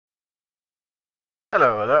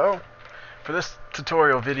Hello. For this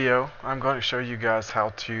tutorial video, I'm going to show you guys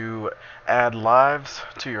how to add lives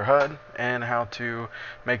to your HUD and how to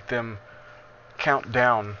make them count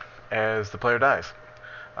down as the player dies.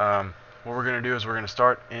 What we're going to do is we're going to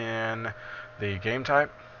start in the game type.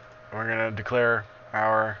 We're going to declare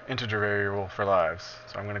our integer variable for lives.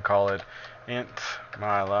 So I'm going to call it int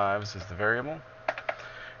my lives is the variable.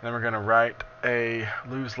 And then we're going to write a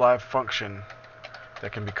lose live function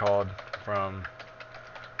that can be called from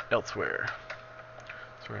elsewhere.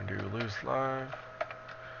 So we're going to do lose live,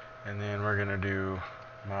 and then we're going to do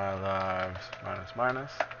my lives minus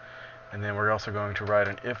minus, and then we're also going to write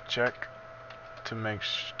an if check to make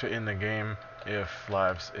to end the game if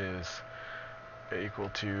lives is equal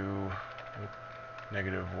to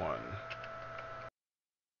 -1.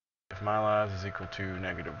 If my lives is equal to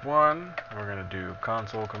 -1, we're going to do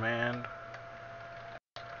console command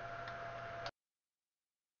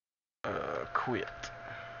quit.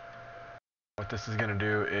 What this is going to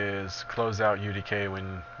do is close out UDK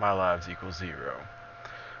when my lives equals 0.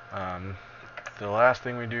 The last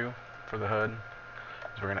thing we do for the HUD is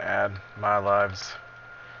we're going to add my lives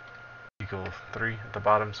equal 3 at the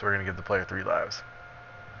bottom, so we're going to give the player 3 lives.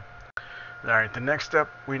 Alright, the next step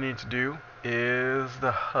we need to do is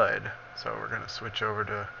the HUD. So we're going to switch over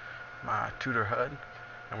to my tutor HUD,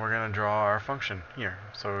 and we're going to draw our function here.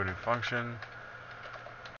 So we'll do function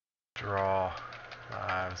draw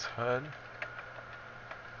lives HUD,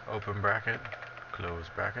 open bracket, close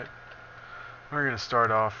bracket. We're going to start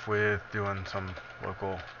off with doing some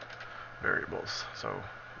local variables. So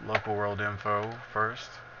local world info first,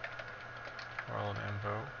 world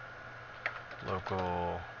info,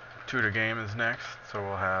 local tutor game is next, so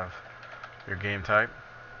we'll have your game type,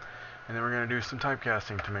 and then we're going to do some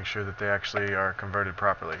typecasting to make sure that they actually are converted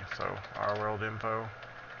properly. So our world info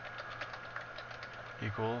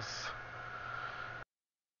equals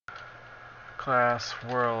class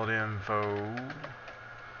world info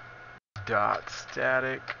dot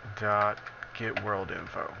static dot get world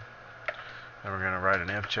info. Then we're going to write an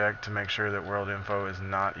if check to make sure that world info is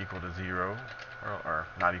not equal to 0 or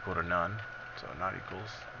not equal to none. So not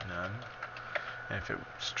equals none. And if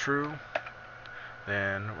it's true,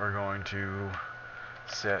 then we're going to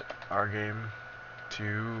set our game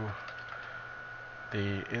to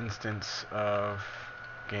the instance of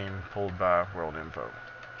game pulled by world info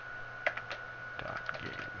dot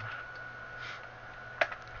game.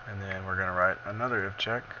 And then we're going to write another if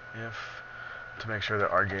check to make sure that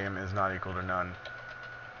our game is not equal to none.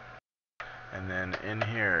 And then in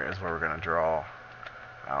here is where we're going to draw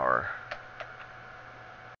our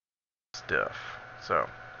stuff. So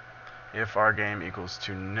if our game equals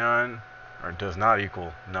to none, or does not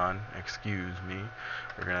equal none, excuse me,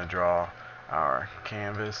 we're going to draw our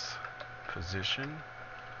canvas position.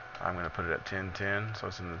 I'm going to put it at 1010, so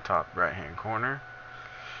it's in the top right hand corner.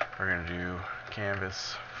 We're going to do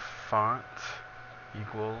canvas font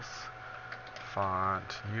equals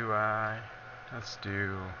font UI. Let's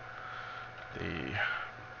do the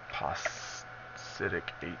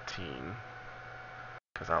Pacific 18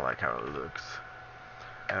 because I like how it looks.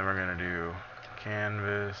 And we're going to do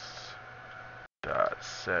canvas dot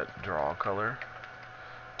set draw color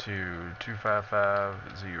to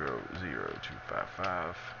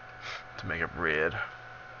 255-00255 to make it red.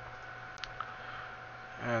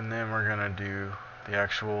 And then we're going to do the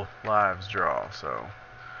actual lives draw. So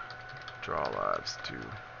draw lives to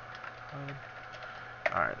HUD.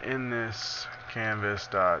 Alright, in this canvas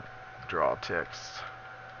dot draw text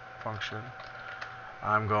function,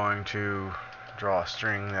 I'm going to draw a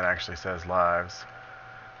string that actually says lives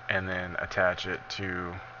and then attach it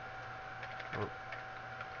to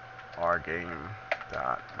our game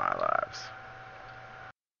dot my lives.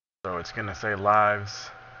 So it's going to say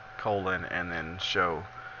lives colon and then show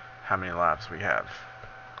how many lives we have.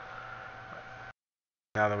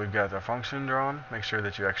 Now that we've got the function drawn, make sure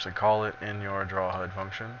that you actually call it in your draw HUD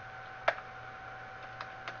function.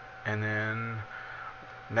 And then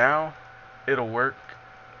now it'll work,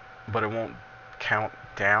 but it won't count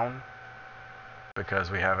down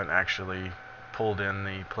because we haven't actually pulled in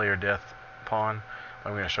the player death pawn.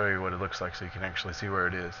 I'm going to show you what it looks like so you can actually see where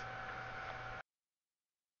it is.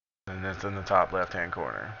 And it's in the top left hand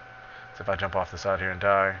corner. So if I jump off the side here and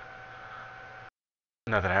die,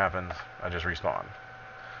 nothing happens, I just respawn.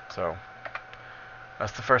 So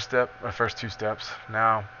that's the first step, or first two steps.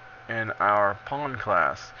 Now in our pawn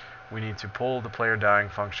class, we need to pull the player dying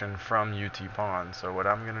function from UT-pawn. So what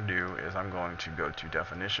I'm going to do is I'm going to go to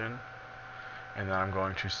definition, and then I'm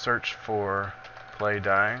going to search for play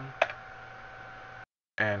dying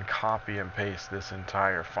and copy and paste this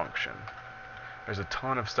entire function. There's a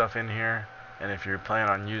ton of stuff in here And if you're planning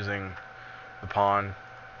on using the pawn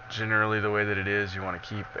generally the way that it is, you want to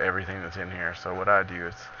keep everything that's in here. So what I do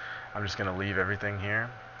is I'm just going to leave everything here.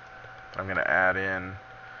 I'm going to add in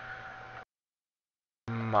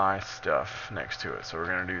my stuff next to it. So we're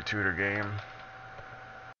going to do tutor game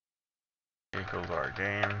equals our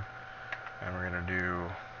game, and we're going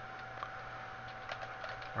to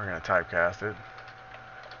typecast it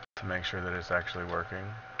to make sure that it's actually working.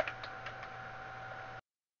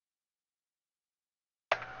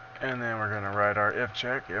 And then we're going to write our if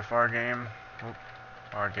check. If our game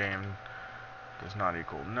does not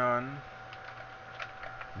equal none,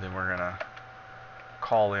 then we're going to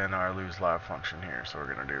call in our lose life function here. So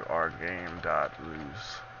we're going to do our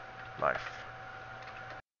game.loseLife.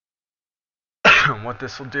 What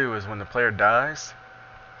this will do is when the player dies,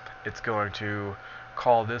 it's going to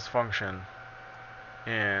call this function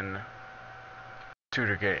in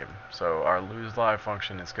tutor game. So our lose life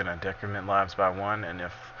function is going to decrement lives by 1, and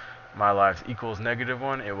if my lives equals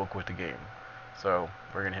 -1, it will quit the game. So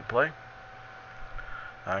we're going to hit play.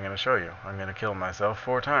 I'm going to show you. I'm going to kill myself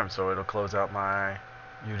 4 times, so it'll close out my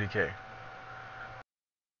UDK.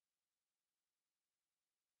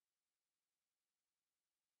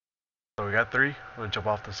 So we got 3. We'll jump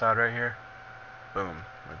off the side right here. Boom.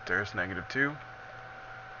 There's -2.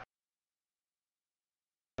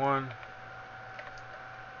 1.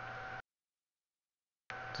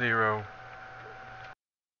 0.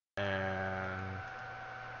 And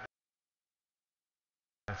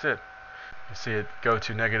that's it. You see it go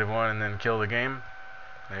to -1 and then kill the game.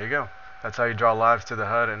 There you go. That's how you draw lives to the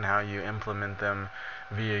HUD and how you implement them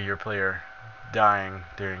via your player dying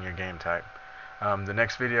during your game type. The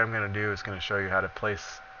next video I'm going to do is going to show you how to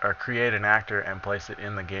place or create an actor and place it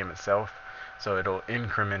in the game itself, so it'll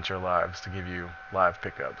increment your lives to give you live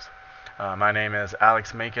pickups. My name is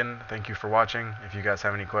Alex Macon. Thank you for watching. If you guys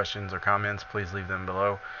have any questions or comments, please leave them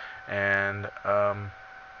below. And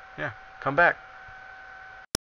yeah, come back.